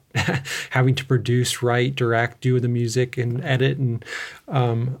about having to produce, write, direct, do the music and edit. And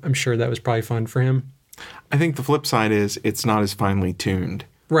I'm sure that was probably fun for him. I think the flip side is it's not as finely tuned.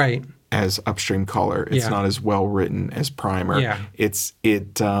 Right. As Upstream Color. It's not as well written as Primer. Yeah.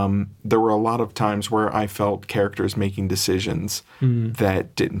 There were a lot of times where I felt characters making decisions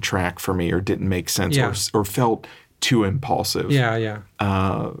that didn't track for me or didn't make sense or felt too impulsive. Yeah.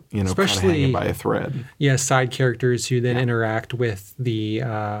 Especially kind of hanging by a thread. Yeah, side characters who then interact with the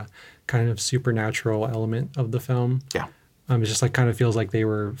kind of supernatural element of the film. Yeah. It just like kind of feels like they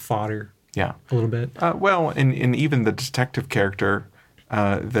were fodder. Yeah. A little bit. And even the detective character,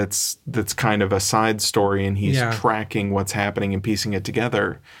 that's kind of a side story, and he's tracking what's happening and piecing it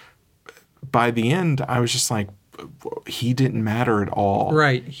together. By the end, I was just like, he didn't matter at all.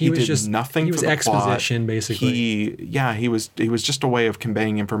 Right. He was did just nothing. He was for the exposition, plot. basically. He was just a way of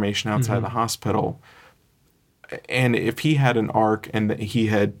conveying information outside the hospital. And if he had an arc and that he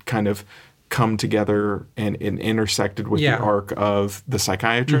had kind of come together and intersected with the arc of the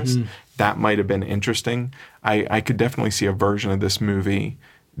psychiatrist, that might have been interesting. I could definitely see a version of this movie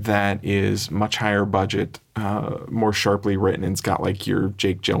that is much higher budget, more sharply written, and it's got like your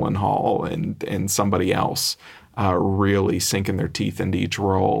Jake Gyllenhaal and somebody else really sinking their teeth into each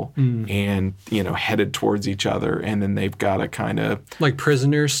role and, headed towards each other. And then they've got a kind of... Like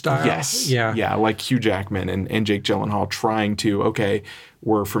Prisoner style? Yes. Yeah. Yeah, like Hugh Jackman and Jake Gyllenhaal trying to, okay,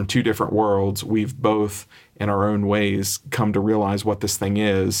 we're from two different worlds. We've both, in our own ways, come to realize what this thing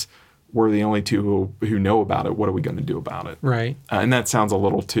is. We're the only two who know about it. What are we going to do about it? Right. And that sounds a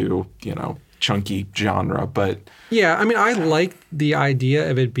little too, chunky genre, but... Yeah, I mean, I like the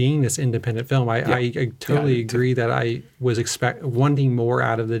idea of it being this independent film. I totally agree that I was wanting more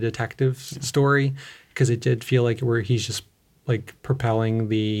out of the detective story, because it did feel like he's just like propelling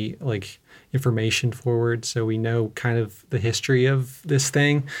the information forward, so we know kind of the history of this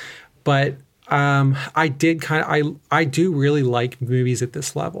thing. But I do really like movies at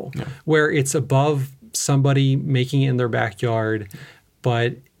this level where it's above somebody making it in their backyard,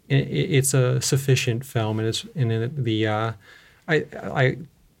 but it's a sufficient film, and I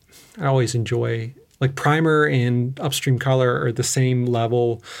always enjoy, like, Primer and Upstream Color are the same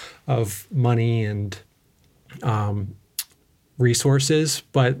level of money and resources,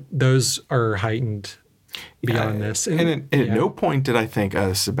 but those are heightened beyond this. And at no point did I think,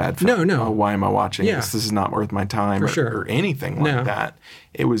 this is a bad film. No. Why am I watching this? This is not worth my time or anything like that.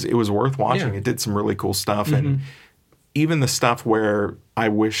 It was worth watching. It did some really cool stuff. And even the stuff where I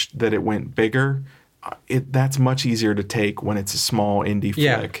wished that it went bigger, that's much easier to take when it's a small indie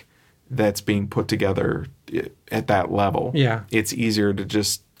flick that's being put together at that level. Yeah. It's easier to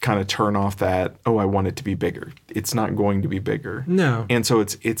just kind of turn off that, I want it to be bigger. It's not going to be bigger. No. And so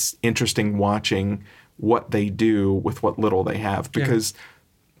it's interesting watching what they do with what little they have, because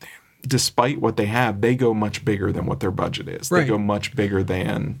despite what they have, they go much bigger than what their budget is. They go much bigger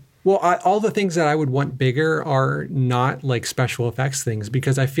than... Well, all the things that I would want bigger are not like special effects things,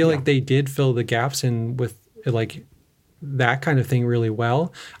 because I feel like they did fill the gaps in with like that kind of thing really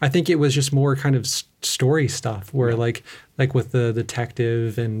well. I think it was just more kind of story stuff where like with the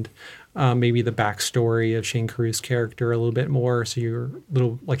detective and maybe the backstory of Shane Carruth's character a little bit more. So you're a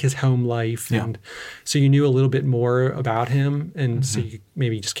little like his home life. And so you knew a little bit more about him. And so you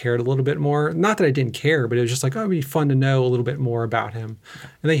maybe just cared a little bit more. Not that I didn't care, but it was just like, it'd be fun to know a little bit more about him.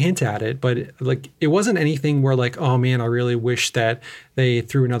 And they hint at it, but it wasn't anything where like, oh man, I really wish that they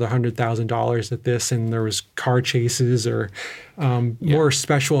threw another $100,000 at this and there was car chases or more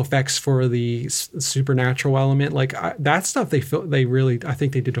special effects for the supernatural element. Like that stuff I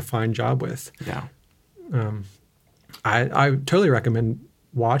think they did a fine job with. Yeah. I totally recommend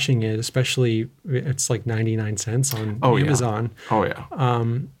watching it, especially it's like 99 cents on Amazon. But I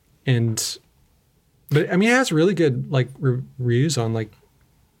mean, it has really good like reviews on like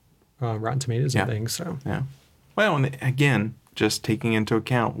Rotten Tomatoes and things. So well, and again, just taking into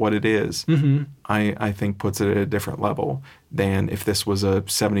account what it is, I think puts it at a different level than if this was a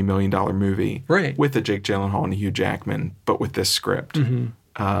 $70 million movie with a Jake Gyllenhaal and a Hugh Jackman, but with this script.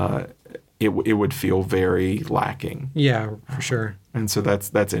 It would feel very lacking. Yeah, for sure. And so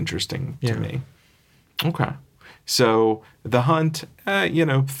that's interesting to me. Okay. So The Hunt,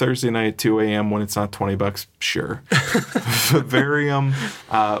 Thursday night at 2 a.m. when it's not $20, sure. Vivarium,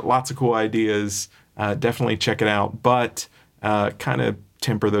 lots of cool ideas. Definitely check it out, but kind of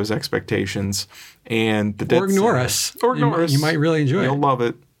temper those expectations. And the Dead Center, us. Or ignore us. You might really enjoy it. You'll love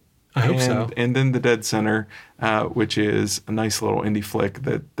it. I hope so. And then The Dead Center, which is a nice little indie flick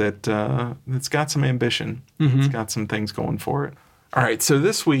that's got some ambition. It's got some things going for it. All right, so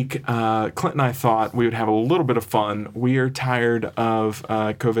this week, Clint and I thought we would have a little bit of fun. We are tired of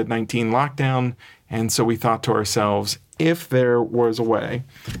COVID-19 lockdown, and so we thought to ourselves, if there was a way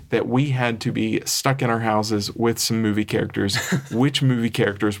that we had to be stuck in our houses with some movie characters, which movie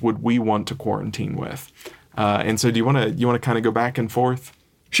characters would we want to quarantine with? And so do you want to kind of go back and forth?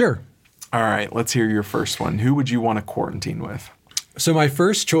 Sure. All right, let's hear your first one. Who would you want to quarantine with? So my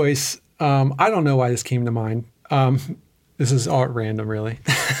first choice, I don't know why this came to mind. This is all at random, really.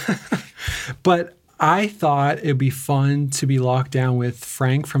 But I thought it'd be fun to be locked down with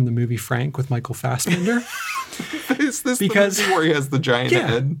Frank from the movie Frank with Michael Fassbender. Is this because the movie where he has the giant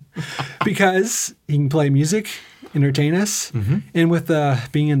head? Because he can play music, entertain us, and with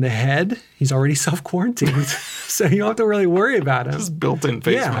being in the head, he's already self-quarantined. So you don't have to really worry about him. Just built-in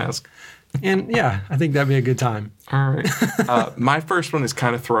face mask. And I think that'd be a good time. All right. My first one is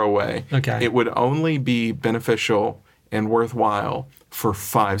kind of throwaway. Okay. It would only be beneficial and worthwhile for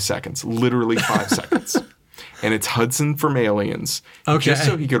 5 seconds, literally 5 seconds. And it's Hudson from Aliens. Okay. Just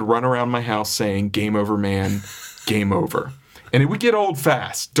so he could run around my house saying, "Game over, man, game over." And it would get old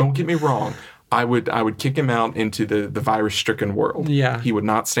fast. Don't get me wrong. I would kick him out into the virus-stricken world. Yeah. He would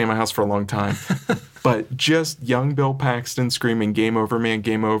not stay in my house for a long time. But just young Bill Paxton screaming, "Game over, man,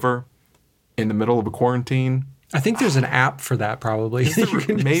 game over," in the middle of a quarantine. I think there's an app for that, probably.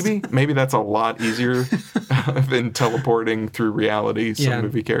 Maybe that's a lot easier than teleporting through reality, some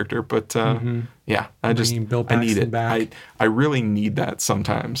movie character. But I need it. Back. I really need that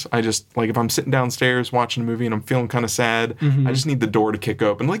sometimes. I just, like, if I'm sitting downstairs watching a movie and I'm feeling kind of sad, I just need the door to kick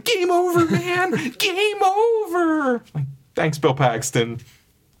open. Like, game over, man! Game over! Like, thanks, Bill Paxton.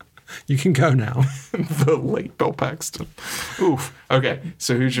 You can go now. The late Bill Paxton. Oof. Okay,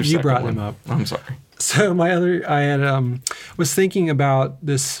 so who's your second one? You brought him up. I'm sorry. So I was thinking about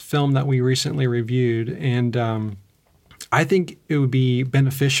this film that we recently reviewed, and I think it would be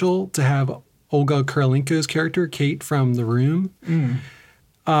beneficial to have Olga Kurylenko's character, Kate from The Room,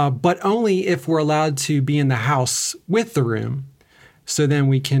 but only if we're allowed to be in the house with The Room. So then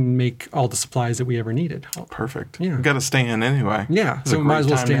we can make all the supplies that we ever needed. Perfect. Yeah. We've got to stay in anyway. Yeah, so we might as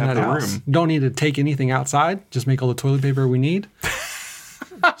well stay in that house. Don't need to take anything outside. Just make all the toilet paper we need.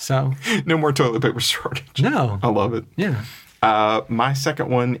 So no more toilet paper shortage. No. I love it. Yeah. My second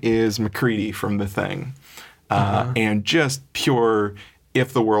one is McCready from The Thing. And just pure,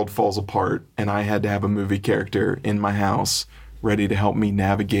 if the world falls apart and I had to have a movie character in my house ready to help me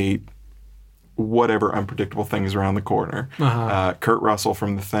navigate whatever unpredictable things around the corner. Kurt Russell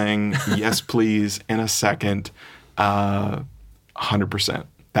from The Thing. Yes, please. In a second. 100%.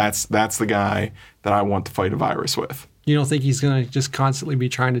 That's the guy that I want to fight a virus with. You don't think he's going to just constantly be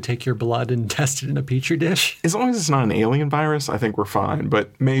trying to take your blood and test it in a petri dish? As long as it's not an alien virus, I think we're fine.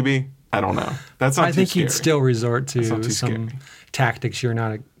 But maybe, I don't know. That's not too scary. I think he'd still resort to some tactics you're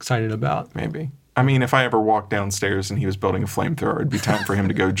not excited about. Maybe. I mean, if I ever walked downstairs and he was building a flamethrower, it'd be time for him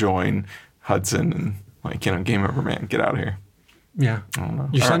to go join Hudson and, like, game over, man. Get out of here. Yeah. I don't know.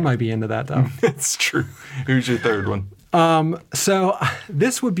 Your son might be into that, though. It's true. Who's your third one? So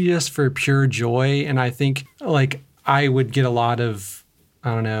this would be just for pure joy. And I think, like, I would get a lot of,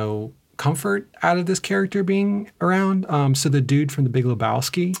 comfort out of this character being around. So the dude from The Big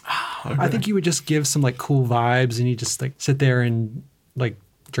Lebowski, okay. I think he would just give some, like, cool vibes, and he just, like, sit there and, like,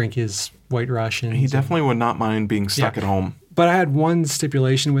 drink his White Russians. He definitely would not mind being stuck at home. But I had one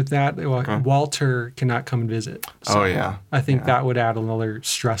stipulation with that. Walter cannot come and visit. So I think that would add another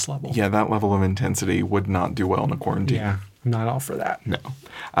stress level. Yeah, that level of intensity would not do well in a quarantine. Yeah, I'm not all for that. No.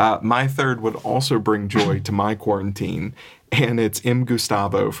 My third would also bring joy to my quarantine, and it's M.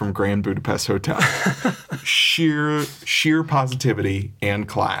 Gustavo from Grand Budapest Hotel. Sheer positivity and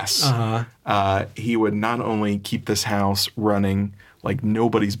class. He would not only keep this house running like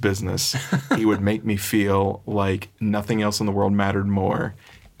nobody's business, he would make me feel like nothing else in the world mattered more.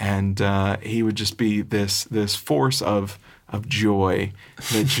 And he would just be this force of joy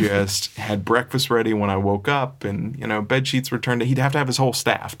that just had breakfast ready when I woke up, and, bed sheets were turned. He'd have to have his whole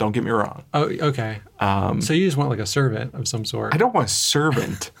staff. Don't get me wrong. Oh, okay. So you just want like a servant of some sort. I don't want a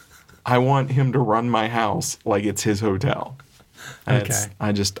servant. I want him to run my house like it's his hotel. Okay.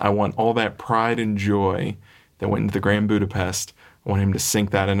 I want all that pride and joy that went into the Grand Budapest. I want him to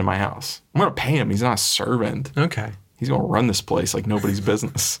sink that into my house. I'm going to pay him. He's not a servant. Okay. He's going to run this place like nobody's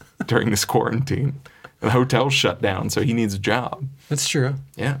business during this quarantine. The hotel's shut down, so he needs a job. That's true.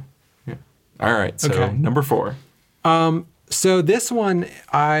 Yeah. All right. So number 4. So this one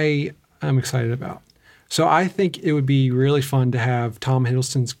I am excited about. So I think it would be really fun to have Tom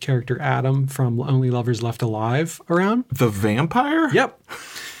Hiddleston's character Adam from Only Lovers Left Alive around. The vampire? Yep.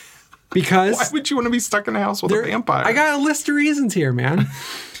 Because why would you want to be stuck in a house with a vampire? I got a list of reasons here, man.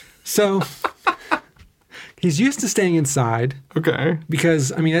 So he's used to staying inside. Okay.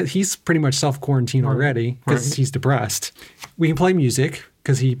 Because, I mean, he's pretty much self-quarantined already because he's depressed. We can play music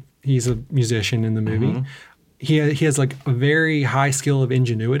because he's a musician in the movie. Mm-hmm. He has like a very high skill of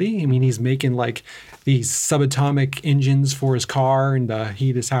ingenuity. I mean, he's making like these subatomic engines for his car and to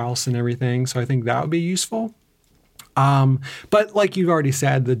heat his house and everything. So I think that would be useful. But like you've already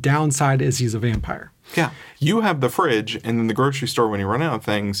said, the downside is he's a vampire. Yeah. You have the fridge, and then the grocery store, when you run out of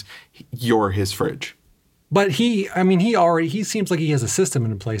things, you're his fridge. But he seems like he has a system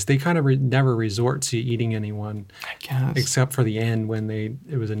in place. They kind of never resort to eating anyone, I guess, except for the end when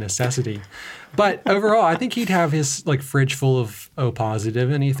it was a necessity. But overall, I think he'd have his like fridge full of O positive,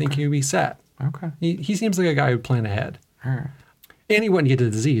 and you think he'd be set. Okay. He seems like a guy who'd plan ahead. All right. And he wouldn't get the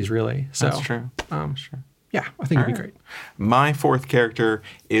disease, really. So, that's true. Sure. Yeah, I think it'd be great. My fourth character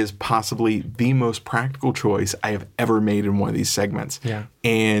is possibly the most practical choice I have ever made in one of these segments. Yeah.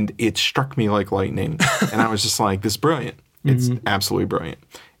 And it struck me like lightning. And I was just like, this is brilliant. It's absolutely brilliant.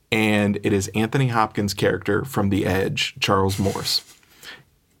 And it is Anthony Hopkins' character from The Edge, Charles Morse.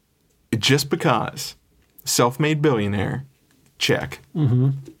 Just because self-made billionaire, check.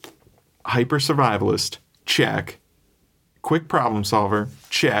 Mm-hmm. Hyper survivalist, check. Quick problem solver,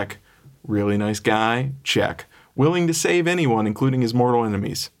 check. Really nice guy, check. Willing to save anyone, including his mortal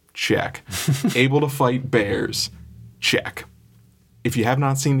enemies, check. Able to fight bears, check. If you have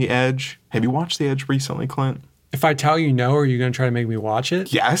not seen The Edge, have you watched The Edge recently, Clint? If I tell you no, are you going to try to make me watch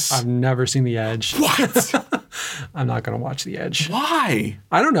it? Yes. I've never seen The Edge. What? I'm not going to watch The Edge. Why?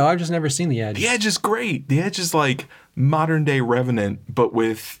 I don't know. I've just never seen The Edge. The Edge is great. The Edge is like modern day Revenant, but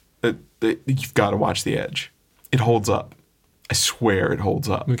with you've got to watch The Edge. It holds up. I swear it holds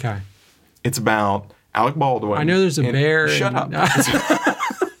up. Okay. It's about Alec Baldwin. I know there's a bear. Shut up.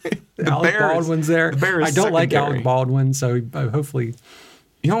 Alec Baldwin's there. The bear is I don't like secondary. Alec Baldwin, so hopefully.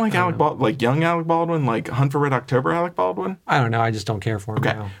 You don't like Alec Baldwin, like young Alec Baldwin, like Hunt for Red October Alec Baldwin? I don't know. I just don't care for him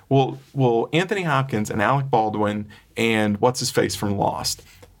now. Well, Anthony Hopkins and Alec Baldwin and what's his face from Lost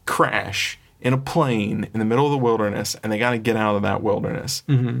crash in a plane in the middle of the wilderness, and they got to get out of that wilderness,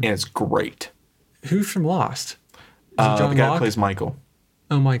 and it's great. Who's from Lost? The guy who plays Michael.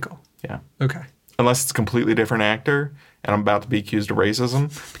 Oh, Michael. Yeah. Okay. Unless it's a completely different actor, and I'm about to be accused of racism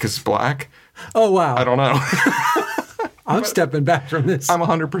because he's black. Oh, wow. I don't know. I'm stepping back from this. I'm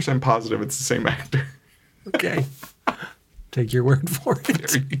 100% positive it's the same actor. Okay. Take your word for it.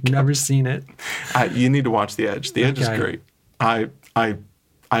 There you go. Never seen it. You need to watch The Edge. The Edge is great. I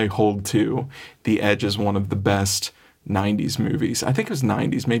hold to The Edge is one of the best 90s movies. I think it was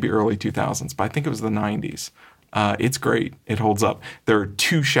 90s, maybe early 2000s, but I think it was the 90s. It's great. It holds up. There are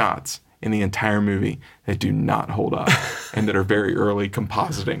 2 shots in the entire movie that do not hold up and that are very early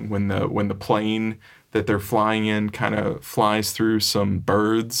compositing when the plane that they're flying in kind of flies through some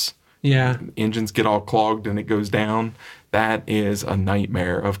birds. Yeah. Engines get all clogged and it goes down. That is a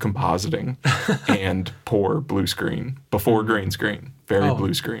nightmare of compositing and poor blue screen before green screen. Very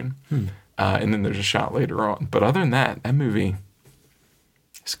blue screen. And then there's a shot later on. But other than that maymovie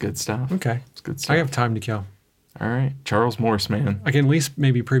is good stuff. Okay. It's good stuff. I have time to kill. All right. Charles Morse, man. I can at least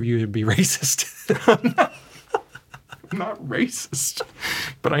maybe preview to be racist. I'm not racist.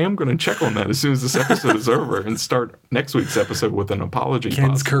 But I am going to check on that as soon as this episode is over and start next week's episode with an apology.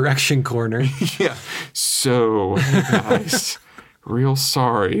 Ken's correction corner. Yeah. So, guys, real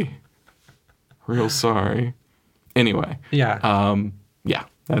sorry. Real sorry. Anyway. Yeah. Yeah,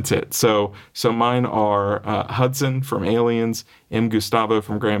 that's it. So mine are Hudson from Aliens, M. Gustavo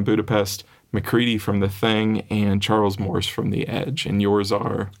from Grand Budapest, McCready from The Thing, and Charles Morse from The Edge. And yours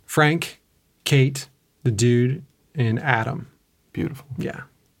are? Frank, Kate, the dude, and Adam. Beautiful. Yeah.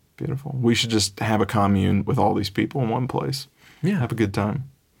 Beautiful. We should just have a commune with all these people in one place. Yeah. Have a good time.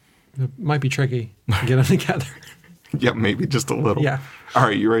 It might be tricky to get them together. Yeah, maybe just a little. Yeah. All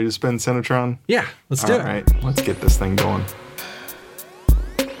right, you ready to spin CineTron? Yeah, let's do it. All right, let's get this thing going.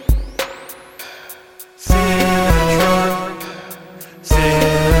 CineTron,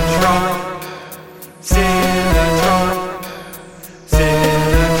 CineTron, CineTron,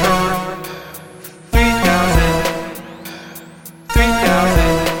 CineTron, 3000,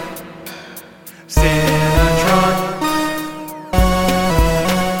 3000, CineTron.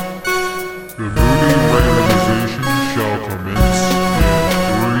 The movie recognition shall commence in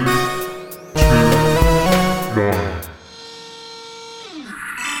 3, 2, 1.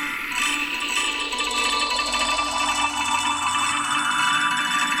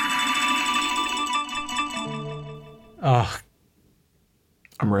 Oh,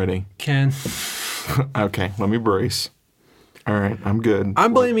 I'm ready. Ken. Okay, let me brace. All right, I'm good.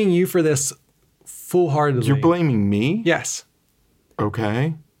 I'm blaming you for this full-heartedly. You're blaming me? Yes.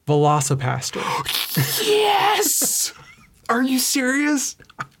 Okay. Velocipaster. Yes! Are you serious?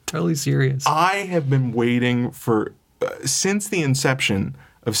 Totally serious. I have been waiting for, since the inception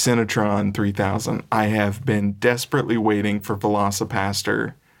of Cinetron 3000, I have been desperately waiting for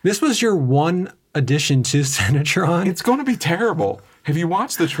Velocipaster. This was your one addition to Cinetron. It's going to be terrible. Have you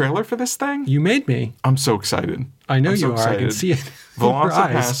watched the trailer for this thing? You made me. I'm so excited. I know I'm so you are. I can excited. see it. in your eyes.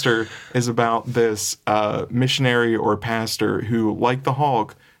 Velocipaster is about this missionary or pastor who, like the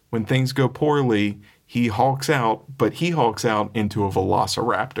Hulk, when things go poorly, he hulks out, but he hulks out into a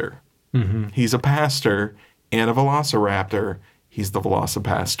velociraptor. Mm-hmm. He's a pastor and a velociraptor. He's the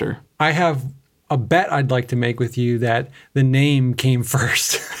Velocipaster. I have a bet I'd like to make with you that the name came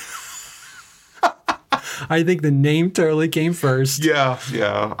first. I think the name totally came first. Yeah,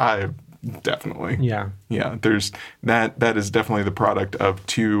 I definitely. Yeah. There's that is definitely the product of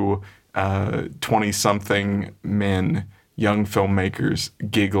two 20-something men, young filmmakers,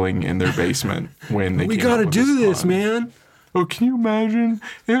 giggling in their basement when they. We came got to up with do this, plot. man. Oh, can you imagine?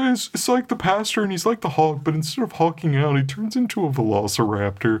 It's like the pastor, and he's like the Hulk, but instead of hulking out, he turns into a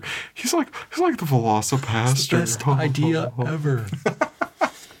velociraptor. He's like the Velocipaster. Best idea ever.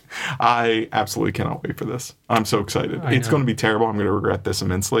 I absolutely cannot wait for this. I'm so excited. It's going to be terrible. I'm going to regret this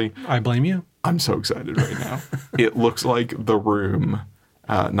immensely. I blame you. I'm so excited right now. It looks like The Room,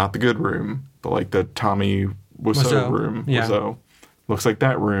 not The Good Room, but like the Tommy Wiseau room. Yeah. Wiseau. Looks like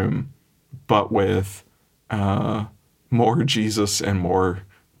that room, but with more Jesus and more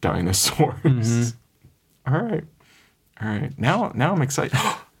dinosaurs. Mm-hmm. All right. Now I'm excited.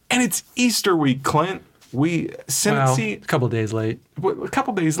 And it's Easter week, Clint. A couple days late. A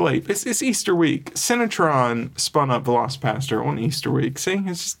couple days late. It's Easter week. Cinetron spun up Velocipaster on Easter week. See,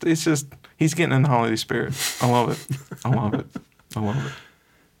 it's just he's getting in the holiday spirit. I love it.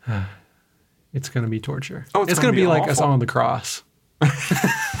 It's going to be torture. Oh, it's going to be like us awful. on the cross.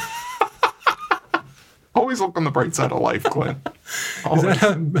 Always look on the bright side of life, Clint. Is that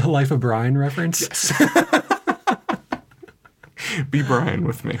a Life of Brian reference? Yes. Be Brian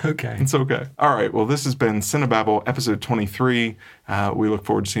with me. Okay. It's okay. All right. Well, this has been Cinebabble episode 23. We look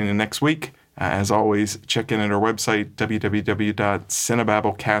forward to seeing you next week. As always, check in at our website,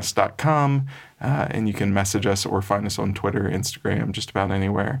 www.cinebabblecast.com, and you can message us or find us on Twitter, Instagram, just about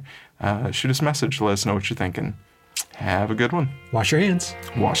anywhere. Shoot us a message. Let us know what you're thinking. Have a good one. Wash your hands.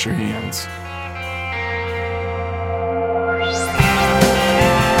 Wash your hands.